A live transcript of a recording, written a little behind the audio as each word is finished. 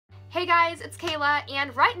Hey guys, it's Kayla,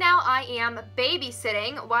 and right now I am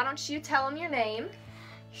babysitting. Why don't you tell them your name?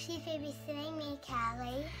 She's babysitting me,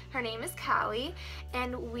 Kallie. Her name is Kallie,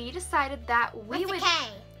 and we decided that we would...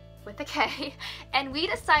 With a K. And we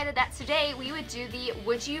decided that today we would do the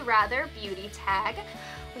Would You Rather beauty tag.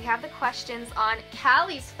 We have the questions on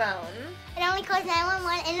Kallie's phone. It only calls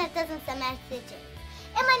 911 and it doesn't send messages.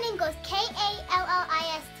 And my name goes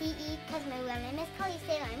K-A-L-L-I-S-T-E because my real name is Kallie,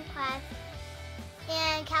 so I'm in class.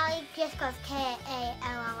 And Kallie just goes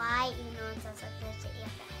K-A-L-L-I, even though it sounds like there's an E at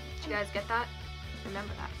the end. Did you guys get that?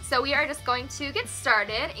 Remember that. So we are just going to get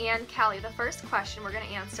started, and Kallie, the first question we're going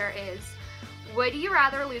to answer is, would you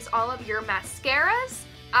rather lose all of your mascaras,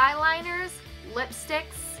 eyeliners,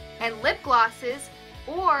 lipsticks, and lip glosses,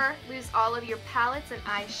 or lose all of your palettes and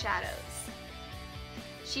eyeshadows?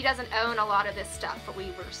 She doesn't own a lot of this stuff, but we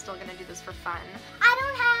were still going to do this for fun. I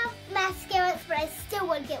don't have mascaras, but I still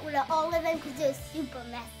would get rid of all of them because they're super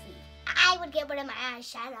messy. I would get rid of my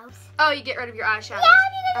eyeshadows. Oh, you get rid of your eyeshadows? Yeah,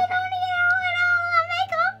 because I don't want to get all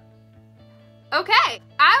the makeup. Okay.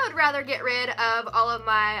 I would rather get rid of all of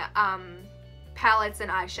my palettes and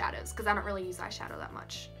eyeshadows because I don't really use eyeshadow that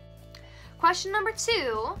much. Question number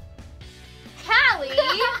 2. Kallie,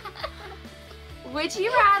 would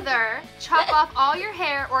you rather chop off all your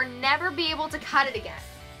hair or never be able to cut it again?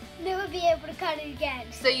 Never be able to cut it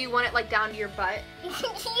again. So you want it like down to your butt?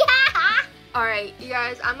 Yeah! Alright, you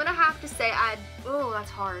guys, I'm gonna have to say oh,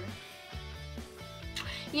 that's hard.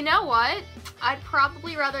 You know what? I'd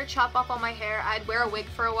probably rather chop off all my hair. I'd wear a wig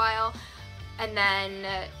for a while, and then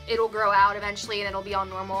it'll grow out eventually and it'll be all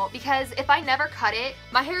normal. Because if I never cut it,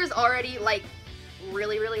 my hair is already like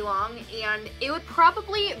really, really long, and it would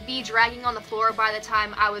probably be dragging on the floor by the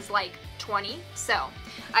time I was like 20. So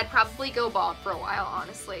I'd probably go bald for a while,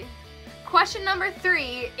 honestly. Question number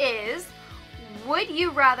 3 is, would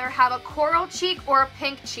you rather have a coral cheek or a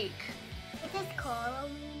pink cheek? What does coral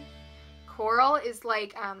mean? Coral is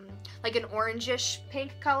like an orangish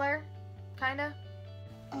pink color, kinda.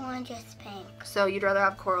 Orange is pink. So you'd rather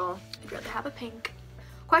have coral, you'd rather have a pink.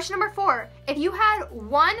 Question number 4, if you had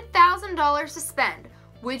 $1,000 to spend,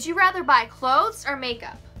 would you rather buy clothes or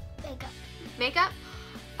makeup? Makeup. Makeup?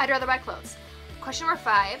 I'd rather buy clothes. Question number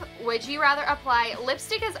 5, would you rather apply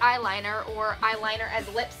lipstick as eyeliner or eyeliner as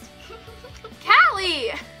lips?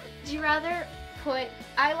 Kallie! Would you rather put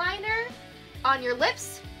eyeliner on your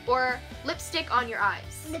lips or lipstick on your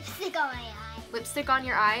eyes? Lipstick on my eye. Lipstick on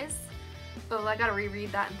your eyes? Oh, I gotta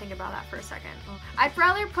reread that and think about that for a second. I'd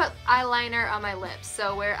rather put eyeliner on my lips,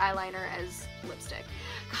 so wear eyeliner as lipstick.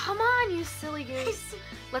 Come on, you silly goose.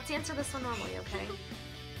 Let's answer this one normally, okay?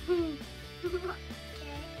 Okay.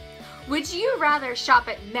 Would you rather shop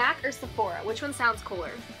at MAC or Sephora? Which one sounds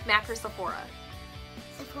cooler? MAC or Sephora?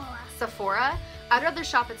 Sephora. Sephora? I'd rather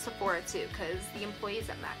shop at Sephora too, because the employees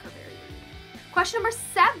at MAC are very rude. Question number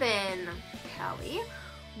 7, Kallie.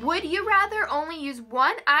 Would you rather only use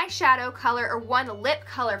one eyeshadow color or one lip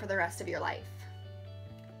color for the rest of your life?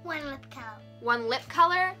 One lip color. One lip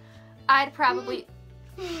color? I'd probably...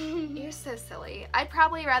 You're so silly. I'd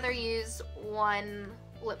probably rather use one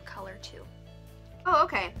lip color too. Oh,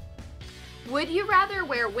 okay. Would you rather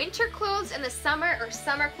wear winter clothes in the summer or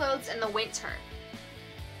summer clothes in the winter?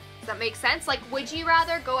 Does that make sense? Like, would you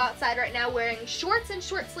rather go outside right now wearing shorts and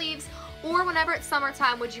short sleeves, or whenever it's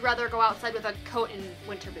summertime, would you rather go outside with a coat and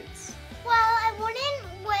winter boots? Well, I wouldn't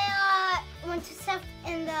wear winter stuff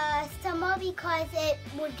in the summer because it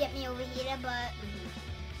would get me overheated, but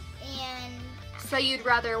and so you'd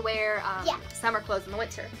rather wear yeah. Summer clothes in the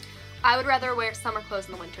winter. I would rather wear summer clothes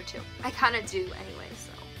in the winter too. I kind of do anyway,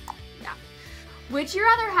 so yeah. Would you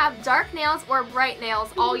rather have dark nails or bright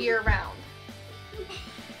nails all year round?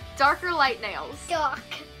 Dark or light nails? dark.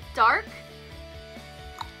 Dark?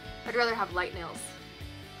 I'd rather have light nails.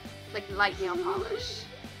 Like light nail polish.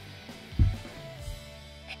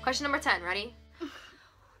 Question number 10, ready?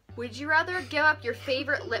 Would you rather give up your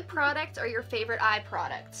favorite lip product or your favorite eye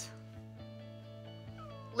product?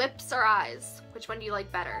 Lips or eyes? Which one do you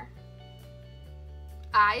like better?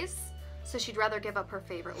 Eyes? So she'd rather give up her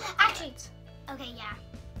favorite lip product. Actually, okay, yeah,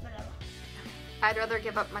 whatever. I'd rather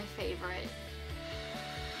give up my favorite.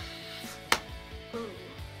 Ooh.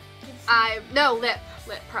 No, lip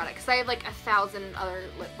product, because I have like 1,000 other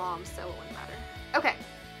lip balms, so it wouldn't matter. Okay.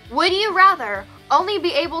 Would you rather only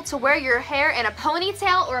be able to wear your hair in a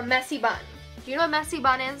ponytail or a messy bun? Do you know what a messy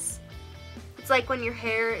bun is? It's like when your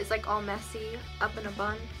hair is like all messy up in a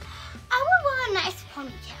bun. I would wear a nice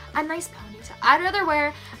ponytail. A nice ponytail. I'd rather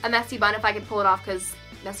wear a messy bun if I could pull it off, because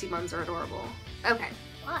messy buns are adorable. Okay.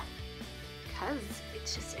 Why? Because it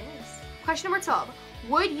just is. Question number 12.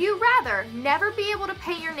 Would you rather never be able to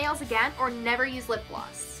paint your nails again or never use lip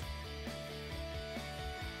gloss?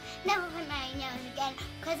 never paint my nails again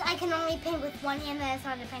because I can only paint with one hand and it's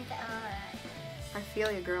hard to paint the other. I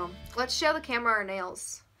feel you, girl. Let's show the camera our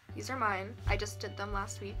nails. These are mine. I just did them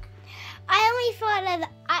last week. I only thought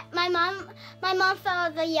of my mom thought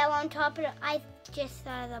of the yellow on top, but I just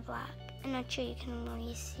thought of the black. I'm not sure you can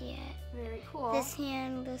really see it. Very cool. This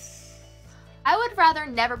hand, this. I would rather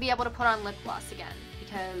never be able to put on lip gloss again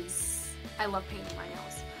because I love painting my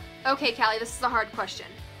nails. Okay, Kallie, this is a hard question.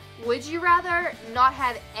 Would you rather not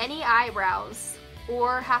have any eyebrows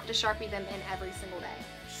or have to Sharpie them in every single day?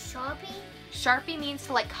 Sharpie? Sharpie means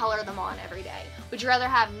to like color them on every day. Would you rather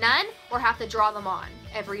have none or have to draw them on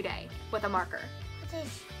every day with a marker? What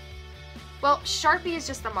is? Well, Sharpie is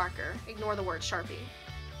just a marker. Ignore the word Sharpie.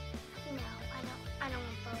 No, I don't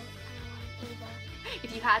want both. I don't want either.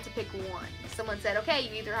 If you had to pick one, someone said, okay,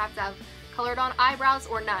 you either have to have colored on eyebrows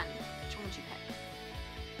or none. Which one would you pick?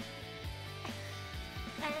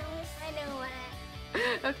 I don't want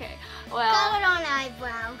it. Okay, well. Colored on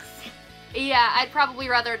eyebrows. Yeah, I'd probably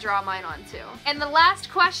rather draw mine on too. And the last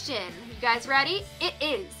question, you guys ready? It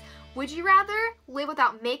is, would you rather live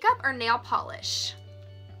without makeup or nail polish?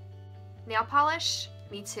 Nail polish?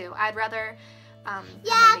 Me too. I'd rather have my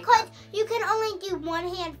Yeah, makeup. because you can only do one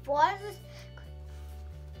hand first.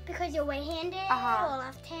 Because you're right-handed or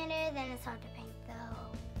left-handed, then it's hard to paint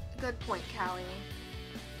though. Good point, Kallie.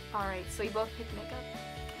 All right, so we both picked makeup.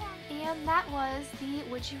 And that was the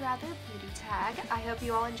Would You Rather Beauty Tag. I hope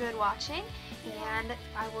you all enjoyed watching, and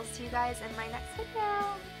I will see you guys in my next video.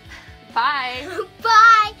 Bye.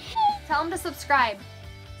 Bye. Tell them to subscribe.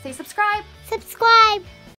 Say subscribe. Subscribe.